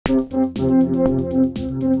Hi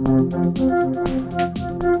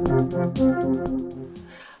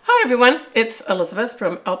everyone, it's Elizabeth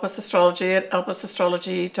from Alpus Astrology at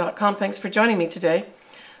alpusastrology.com. Thanks for joining me today.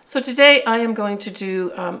 So today I am going to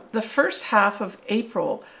do the first half of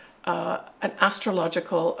April, an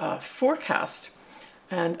astrological forecast.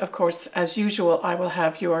 And of course, as usual, I will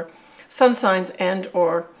have your sun signs and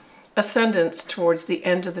or ascendants towards the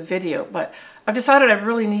end of the video. But I've decided I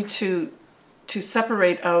really need to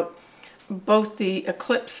separate out both the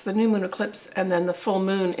eclipse, the new moon eclipse, and then the full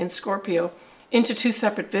moon in Scorpio into two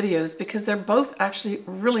separate videos because they're both actually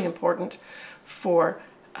really important for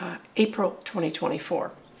April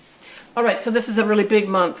 2024. All right, so this is a really big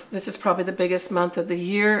month. This is probably the biggest month of the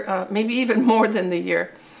year, maybe even more than the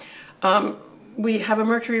year. We have a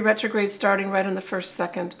Mercury retrograde starting right on the 1st,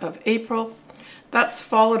 2nd of April. That's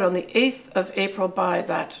followed on the 8th of April by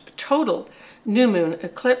that total new moon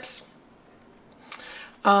eclipse.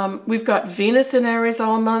 We've got Venus in Aries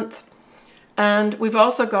all month. And we've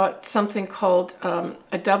also got something called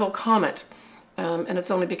a Devil Comet, and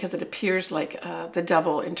it's only because it appears like the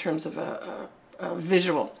devil in terms of a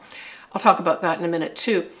visual. I'll talk about that in a minute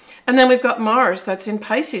too. And then we've got Mars that's in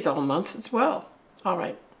Pisces all month as well. All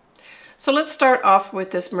right, so let's start off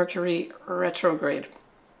with this Mercury retrograde.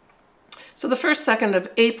 So the 1st, 2nd of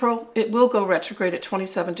April, it will go retrograde at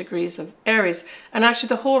 27 degrees of Aries, and actually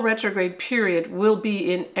the whole retrograde period will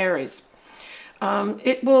be in Aries.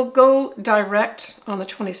 It will go direct on the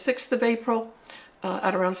 26th of April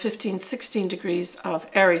at around 15, 16 degrees of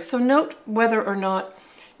Aries. So note whether or not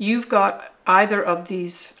you've got either of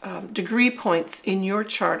these degree points in your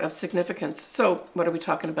chart of significance. So what are we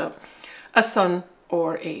talking about? A sun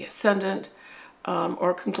or a ascendant or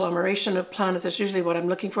a conglomeration of planets is usually what I'm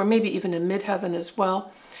looking for, maybe even a midheaven as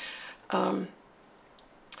well.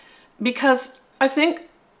 Because I think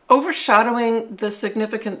overshadowing the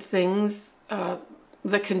significant things,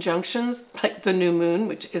 the conjunctions, like the new moon,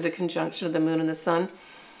 which is a conjunction of the moon and the sun,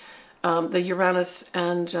 the Uranus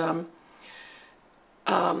and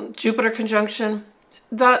Jupiter conjunction,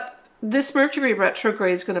 that this Mercury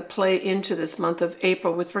retrograde is going to play into this month of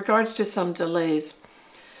April with regards to some delays.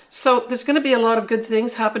 So there's going to be a lot of good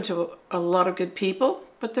things happen to a lot of good people,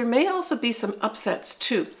 but there may also be some upsets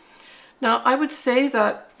too. Now, I would say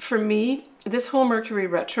that for me, this whole Mercury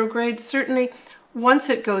retrograde, certainly once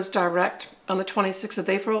it goes direct on the 26th of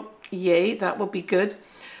April, yay, that will be good.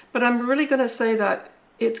 But I'm really going to say that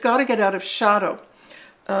it's got to get out of shadow.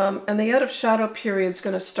 And the out of shadow period is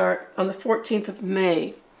going to start on the 14th of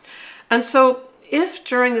May. And so if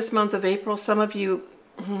during this month of April, some of you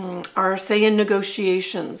are, say, in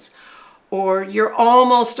negotiations, or you're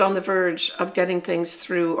almost on the verge of getting things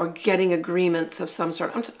through or getting agreements of some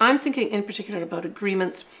sort. I'm thinking in particular about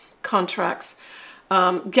agreements, contracts,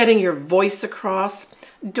 getting your voice across.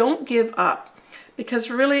 Don't give up,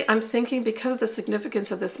 because really I'm thinking because of the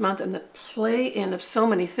significance of this month and the play in of so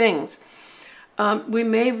many things, we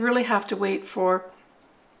may really have to wait for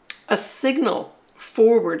a signal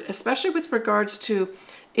forward, especially with regards to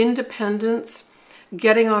independence,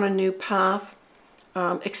 getting on a new path,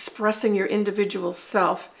 expressing your individual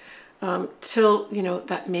self till, you know,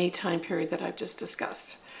 that May time period that I've just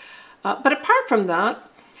discussed. But apart from that,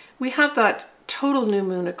 we have that total new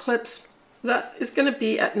moon eclipse that is going to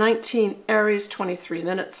be at 19 Aries 23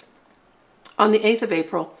 minutes on the 8th of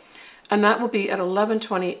April, and that will be at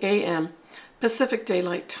 11:20 a.m. Pacific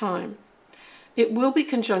Daylight Time. It will be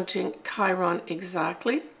conjuncting Chiron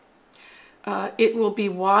exactly. It will be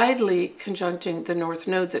widely conjuncting the north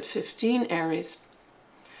nodes at 15 Aries,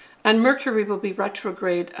 and Mercury will be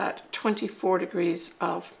retrograde at 24 degrees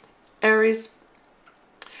of Aries.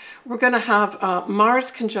 We're going to have Mars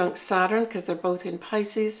conjunct Saturn because they're both in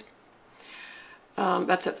Pisces.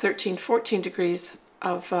 That's at 13, 14 degrees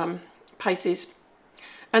of Pisces.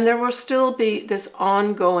 And there will still be this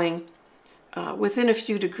ongoing, within a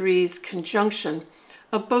few degrees, conjunction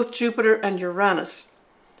of both Jupiter and Uranus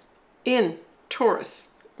in Taurus.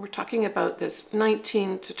 We're talking about this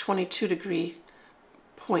 19 to 22 degree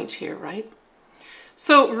point here, right?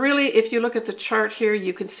 So really, if you look at the chart here,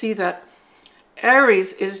 you can see that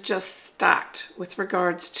Aries is just stacked with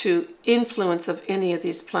regards to influence of any of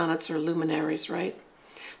these planets or luminaries, right?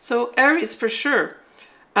 So Aries for sure.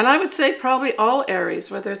 And I would say probably all Aries,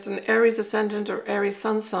 whether it's an Aries ascendant or Aries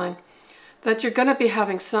sun sign, that you're going to be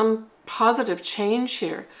having some positive change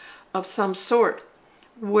here of some sort,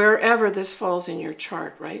 wherever this falls in your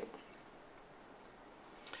chart, right?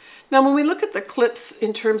 Now, when we look at the eclipse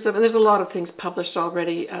in terms of, and there's a lot of things published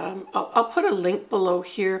already, I'll put a link below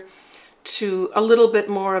here to a little bit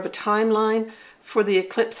more of a timeline for the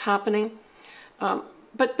eclipse happening.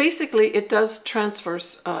 But basically, it does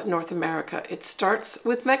transverse North America. It starts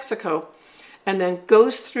with Mexico and then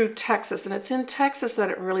goes through Texas. And it's in Texas that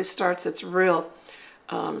it really starts its real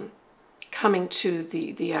coming to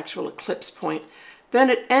the actual eclipse point. Then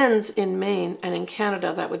it ends in Maine, and in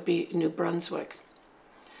Canada, that would be New Brunswick.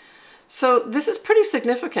 So this is pretty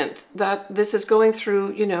significant that this is going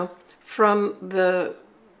through, you know, from the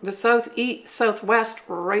southwest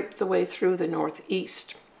right the way through the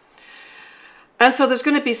northeast. And so there's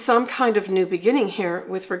going to be some kind of new beginning here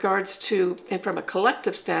with regards to, and from a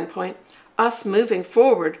collective standpoint, us moving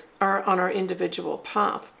forward on our individual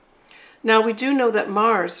path. Now, we do know that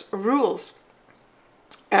Mars rules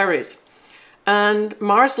Aries, and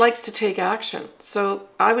Mars likes to take action. So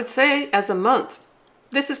I would say as a month,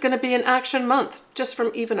 this is going to be an action month, just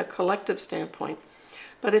from even a collective standpoint.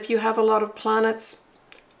 But if you have a lot of planets,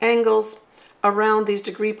 angles around these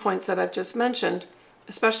degree points that I've just mentioned,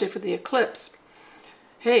 especially for the eclipse,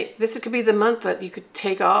 hey, this could be the month that you could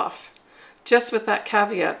take off, just with that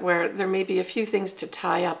caveat where there may be a few things to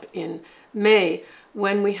tie up in May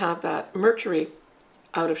when we have that Mercury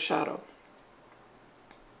out of shadow.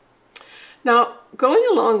 Now, going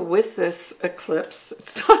along with this eclipse,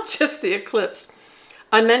 it's not just the eclipse.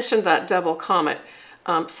 I mentioned that Devil Comet.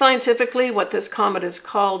 Scientifically, what this comet is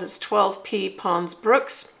called is 12P Pons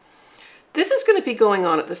Brooks. This is going to be going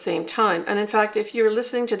on at the same time. And in fact, if you're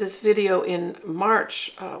listening to this video in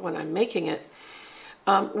March, when I'm making it,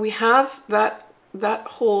 we have that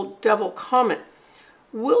whole Devil Comet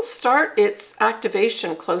will start its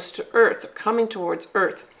activation close to Earth, or coming towards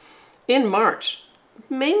Earth, in March,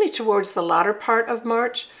 mainly towards the latter part of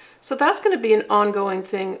March. So that's going to be an ongoing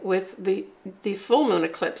thing with the full moon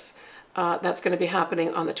eclipse that's going to be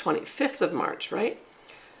happening on the 25th of March, right?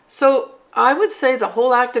 So I would say the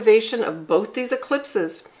whole activation of both these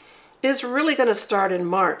eclipses is really going to start in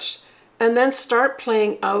March and then start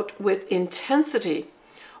playing out with intensity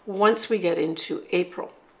once we get into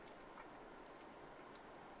April.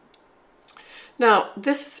 Now,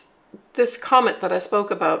 this comet that I spoke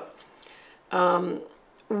about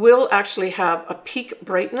will actually have a peak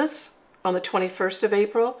brightness on the 21st of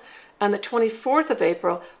April, and the 24th of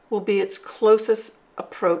April will be its closest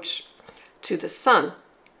approach to the sun.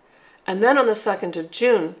 And then on the 2nd of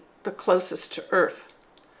June, the closest to Earth.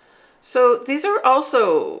 So these are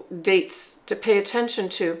also dates to pay attention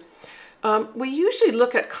to. We usually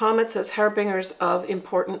look at comets as harbingers of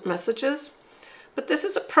important messages, but this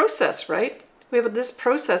is a process, right? We have this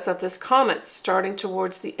process of this comet starting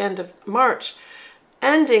towards the end of March,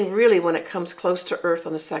 ending really when it comes close to Earth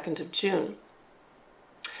on the 2nd of June.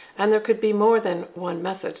 And there could be more than one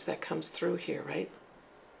message that comes through here, right?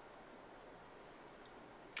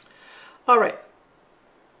 All right.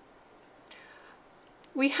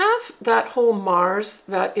 We have that whole Mars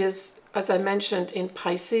that is, as I mentioned, in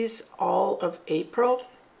Pisces all of April.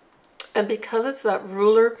 And because it's that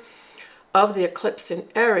ruler of the eclipse in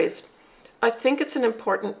Aries, I think it's an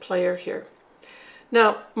important player here.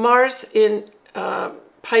 Now, Mars in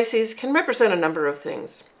Pisces can represent a number of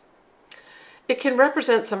things. It can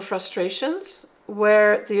represent some frustrations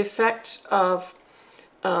where the effect of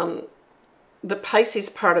the Pisces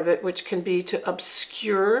part of it, which can be to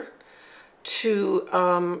obscure,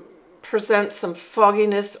 to present some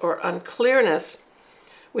fogginess or unclearness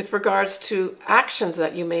with regards to actions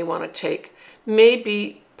that you may want to take, may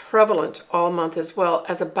be prevalent all month as well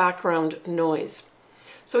as a background noise.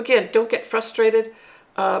 So again, don't get frustrated.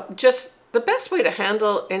 Just the best way to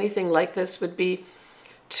handle anything like this would be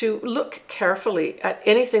to look carefully at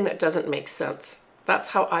anything that doesn't make sense. That's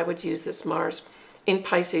how I would use this Mars in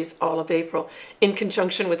Pisces all of April, in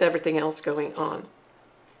conjunction with everything else going on.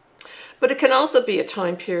 But it can also be a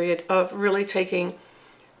time period of really taking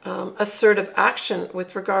assertive action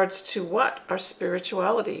with regards to what? Our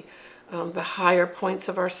spirituality, the higher points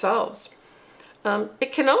of ourselves.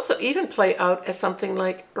 It can also even play out as something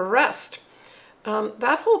like rest.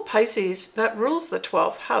 That whole Pisces, that rules the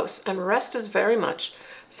 12th house, and rest is very much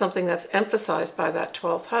something that's emphasized by that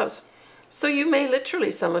 12th house. So you may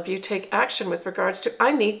literally, some of you, take action with regards to,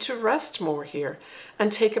 I need to rest more here and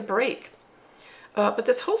take a break. But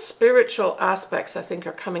this whole spiritual aspects, I think,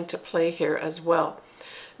 are coming to play here as well.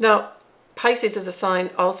 Now, Pisces as a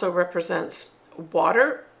sign also represents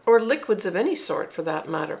water or liquids of any sort for that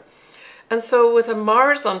matter. And so with a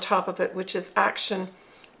Mars on top of it, which is action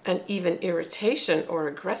and even irritation or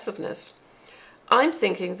aggressiveness, I'm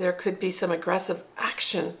thinking there could be some aggressive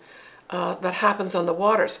action that happens on the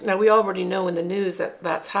waters. Now, we already know in the news that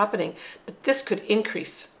that's happening, but this could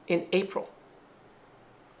increase in April.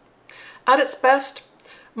 At its best,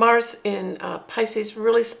 Mars in Pisces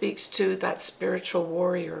really speaks to that spiritual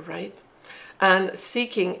warrior, right? and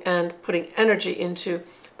seeking and putting energy into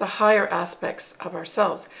the higher aspects of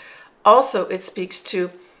ourselves. Also, it speaks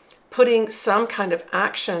to putting some kind of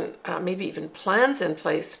action, maybe even plans in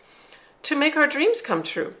place to make our dreams come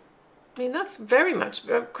true. I mean, that's very much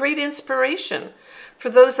a great inspiration for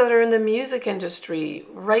those that are in the music industry,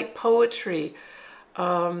 write poetry,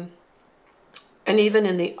 and even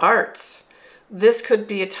in the arts. This could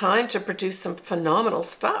be a time to produce some phenomenal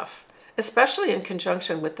stuff, especially in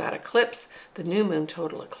conjunction with that eclipse, the new moon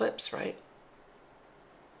total eclipse, right?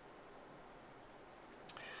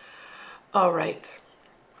 All right.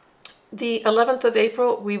 The 11th of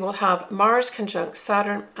April, we will have Mars conjunct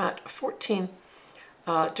Saturn at 14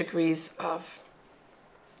 degrees of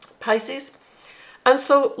Pisces. And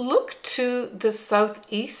so look to the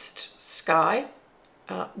southeast sky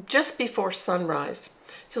just before sunrise.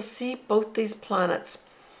 You'll see both these planets.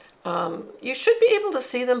 You should be able to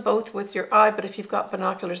see them both with your eye, but if you've got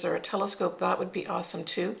binoculars or a telescope, that would be awesome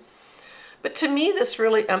too. But to me, this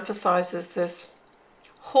really emphasizes this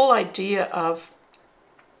whole idea of,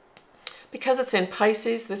 because it's in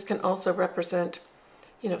Pisces, this can also represent,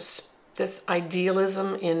 you know, this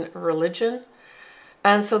idealism in religion.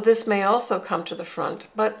 And so this may also come to the front.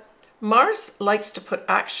 But Mars likes to put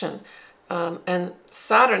action, and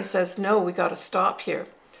Saturn says, no, we got to stop here.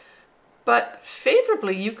 But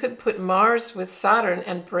favorably, you could put Mars with Saturn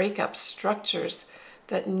and break up structures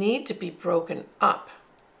that need to be broken up.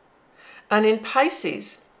 And in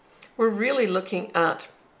Pisces, we're really looking at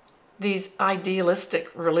these idealistic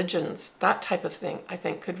religions. That type of thing, I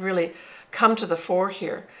think, could really come to the fore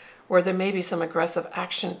here, where there may be some aggressive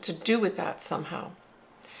action to do with that somehow.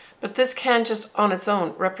 But this can just on its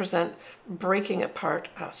own represent breaking apart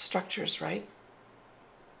structures, right?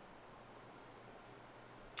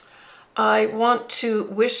 I want to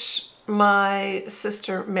wish my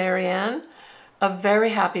sister Marianne a very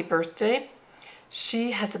happy birthday.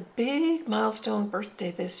 She has a big milestone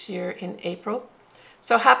birthday this year in April.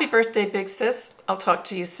 So happy birthday, big sis. I'll talk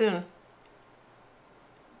to you soon.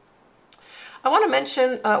 I want to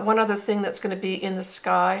mention one other thing that's going to be in the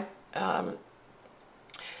sky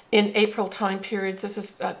in April time periods. This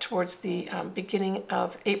is towards the beginning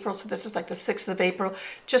of April. So this is like the 6th of April,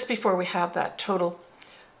 just before we have that total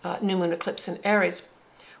new moon eclipse in Aries.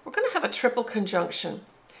 We're going to have a triple conjunction,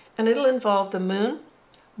 and it'll involve the moon,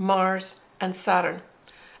 Mars, and Saturn.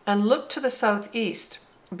 And look to the southeast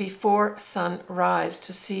before sunrise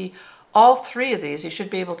to see all three of these. You should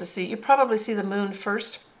be able to see, you probably see the moon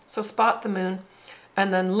first, so spot the moon,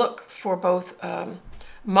 and then look for both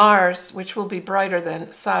Mars, which will be brighter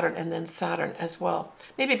than Saturn, and then Saturn as well.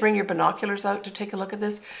 Maybe bring your binoculars out to take a look at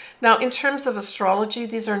this. Now, in terms of astrology,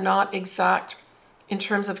 these are not exact in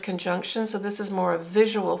terms of conjunction, so this is more a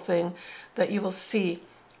visual thing that you will see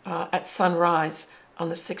at sunrise on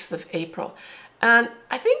the 6th of April. And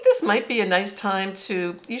I think this might be a nice time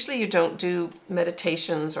to, usually you don't do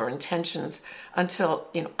meditations or intentions until,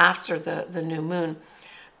 you know, after the new moon.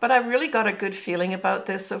 But I really got a good feeling about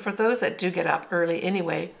this. So for those that do get up early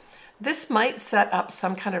anyway, this might set up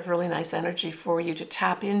some kind of really nice energy for you to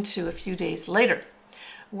tap into a few days later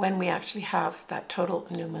when we actually have that total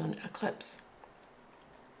new moon eclipse.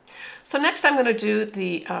 So next I'm going to do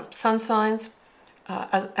the sun signs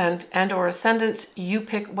and or ascendants. You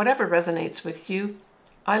pick whatever resonates with you.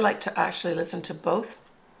 I like to actually listen to both.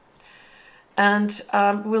 And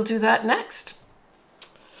we'll do that next.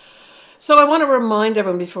 So I want to remind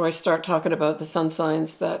everyone before I start talking about the sun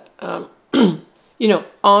signs that, you know,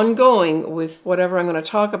 ongoing with whatever I'm going to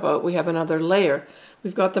talk about, we have another layer.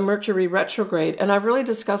 We've got the Mercury retrograde, and I really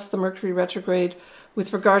discussed the Mercury retrograde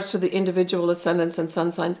with regards to the individual ascendants and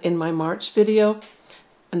sun signs in my March video.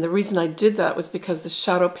 And the reason I did that was because the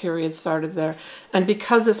shadow period started there. And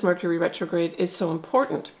because this Mercury retrograde is so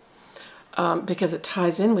important, because it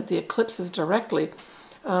ties in with the eclipses directly,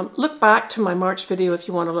 look back to my March video if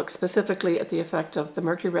you want to look specifically at the effect of the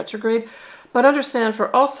Mercury retrograde. But understand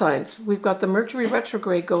for all signs, we've got the Mercury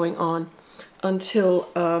retrograde going on until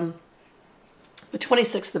the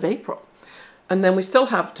 26th of April. And then we still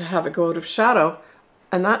have to have it go out of shadow,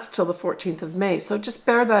 and that's till the 14th of May. So just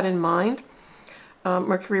bear that in mind.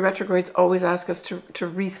 Mercury retrogrades always ask us to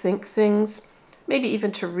rethink things, maybe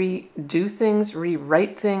even to redo things,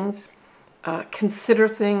 rewrite things, consider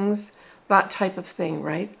things, that type of thing,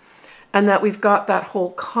 right? And that we've got that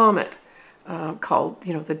whole comet called,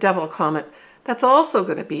 you know, the Devil Comet, that's also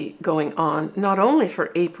going to be going on, not only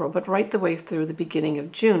for April, but right the way through the beginning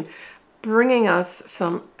of June, bringing us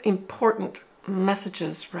some important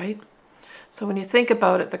messages, right? So when you think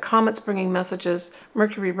about it, the comet's bringing messages,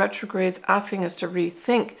 Mercury retrograde's asking us to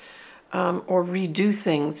rethink or redo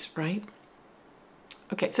things, right?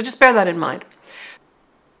 Okay, so just bear that in mind.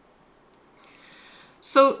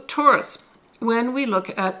 So Taurus, when we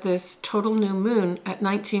look at this total new moon at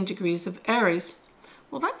 19 degrees of Aries,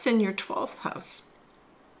 well, that's in your 12th house.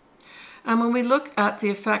 And when we look at the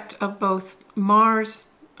effect of both Mars,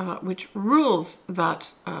 which rules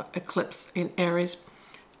that eclipse in Aries,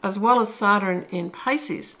 as well as Saturn in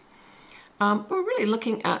Pisces, we're really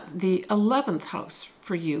looking at the 11th house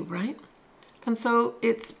for you, right? And so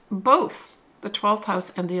it's both the 12th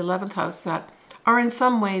house and the 11th house that are in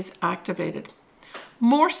some ways activated.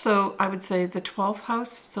 More so, I would say, the 12th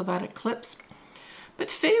house, so that eclipse.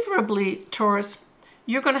 But favorably, Taurus,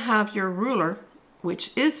 you're going to have your ruler,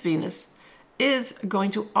 which is Venus, is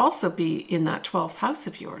going to also be in that 12th house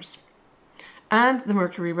of yours. And the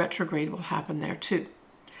Mercury retrograde will happen there too.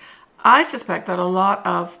 I suspect that a lot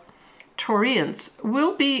of Taurians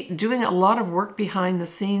will be doing a lot of work behind the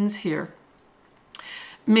scenes here.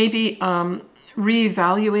 Maybe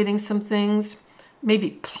reevaluating some things,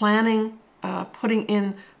 maybe planning, putting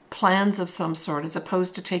in plans of some sort as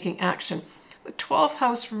opposed to taking action. The 12th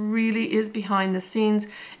house really is behind the scenes.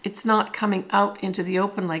 It's not coming out into the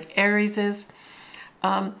open like Aries is.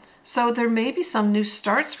 So there may be some new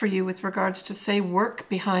starts for you with regards to, say, work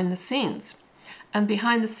behind the scenes. And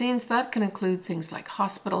behind the scenes, that can include things like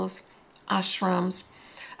hospitals, ashrams,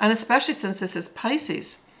 and especially since this is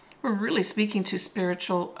Pisces, we're really speaking to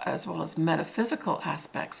spiritual as well as metaphysical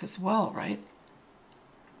aspects as well, right?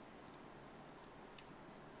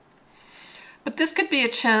 But this could be a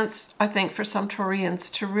chance, I think, for some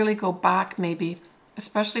Taurians to really go back maybe,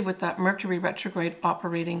 especially with that Mercury retrograde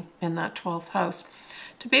operating in that 12th house,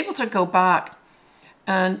 to be able to go back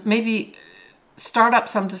and maybe start up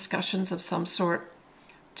some discussions of some sort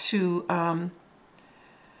to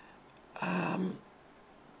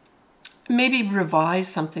maybe revise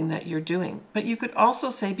something that you're doing. But you could also,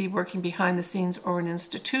 say, be working behind the scenes or in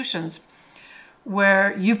institutions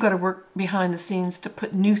where you've got to work behind the scenes to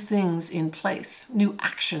put new things in place, new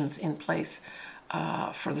actions in place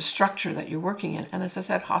for the structure that you're working in. And as I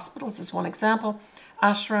said, hospitals is one example,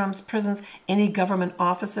 ashrams, prisons, any government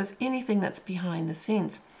offices, anything that's behind the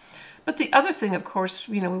scenes. But the other thing, of course,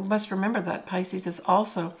 we must remember that Pisces is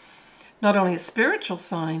also not only a spiritual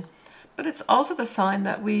sign, but it's also the sign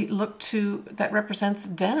that we look to that represents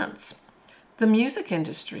dance, the music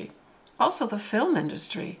industry, also the film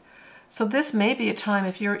industry. So this may be a time,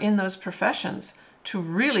 if you're in those professions, to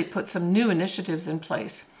really put some new initiatives in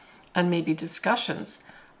place and maybe discussions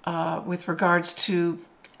with regards to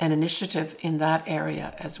an initiative in that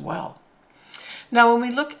area as well. Now, when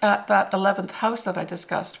we look at that 11th house that I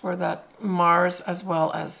discussed, where that Mars as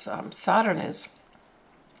well as Saturn is,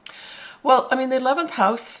 well, I mean, the 11th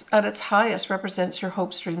house at its highest represents your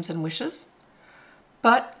hopes, dreams, and wishes.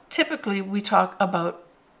 But typically we talk about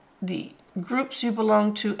the groups you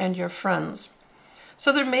belong to and your friends.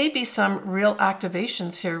 So there may be some real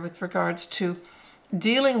activations here with regards to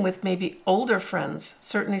dealing with maybe older friends.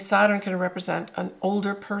 Certainly Saturn can represent an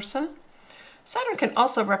older person. Saturn can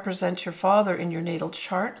also represent your father in your natal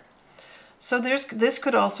chart. So this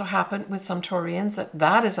could also happen with some Taurians,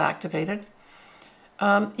 that is activated.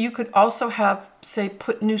 You could also have, say,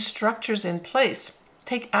 put new structures in place,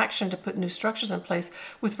 take action to put new structures in place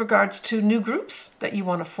with regards to new groups that you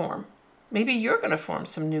want to form. Maybe you're going to form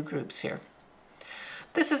some new groups here.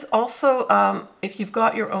 This is also, if you've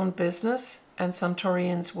got your own business, and some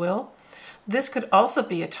Taurians will, this could also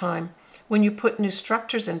be a time when you put new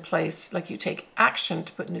structures in place, like you take action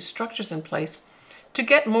to put new structures in place to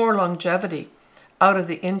get more longevity out of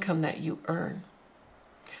the income that you earn.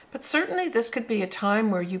 But certainly this could be a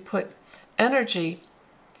time where you put energy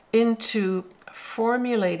into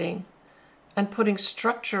formulating and putting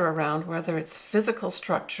structure around, whether it's physical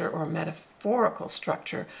structure or metaphorical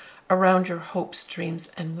structure, around your hopes,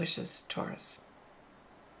 dreams, and wishes, Taurus.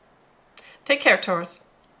 Take care, Taurus.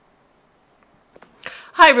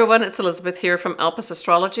 Hi everyone, it's Elizabeth here from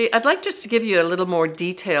Astrology. I'd like just to give you a little more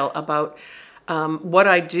detail about what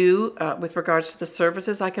I do with regards to the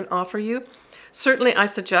services I can offer you. Certainly I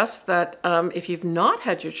suggest that if you've not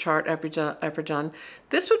had your chart ever done,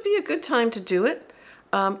 this would be a good time to do it.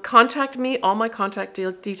 Contact me. All my contact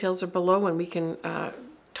details are below, and we can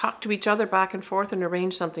talk to each other back and forth and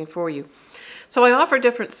arrange something for you. So I offer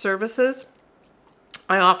different services.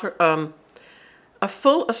 I offer a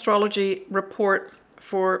full astrology report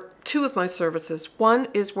for two of my services. One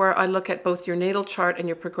is where I look at both your natal chart and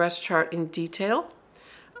your progress chart in detail.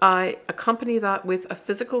 I accompany that with a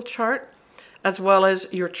physical chart as well as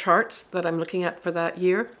your charts that I'm looking at for that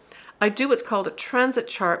year. I do what's called a transit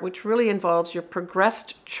chart, which really involves your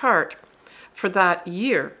progressed chart for that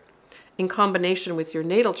year in combination with your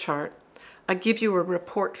natal chart. I give you a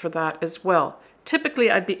report for that as well. Typically,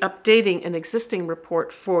 I'd be updating an existing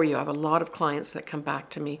report for you. I have a lot of clients that come back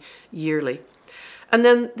to me yearly. And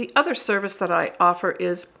then the other service that I offer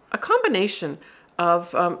is a combination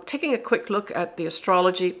of taking a quick look at the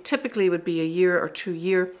astrology. Typically would be a year or 2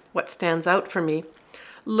 year, what stands out for me,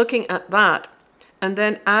 looking at that, and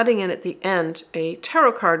then adding in at the end a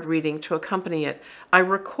tarot card reading to accompany it. I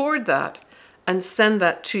record that and send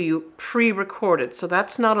that to you pre-recorded. So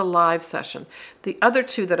that's not a live session. The other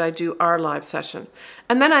two that I do are live session.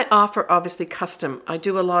 And then I offer obviously custom. I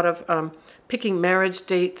do a lot of picking marriage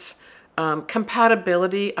dates,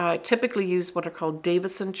 compatibility. I typically use what are called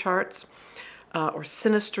Davison charts or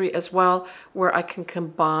synastry as well, where I can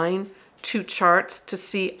combine two charts to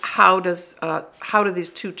see how do these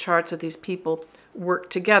two charts of these people work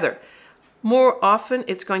together. More often,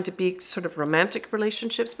 it's going to be sort of romantic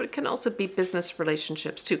relationships, but it can also be business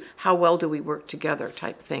relationships too. How well do we work together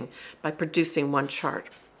type thing by producing one chart.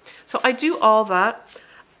 So I do all that.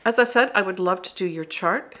 As I said, I would love to do your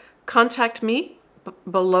chart. Contact me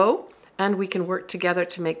below, and we can work together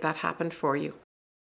to make that happen for you.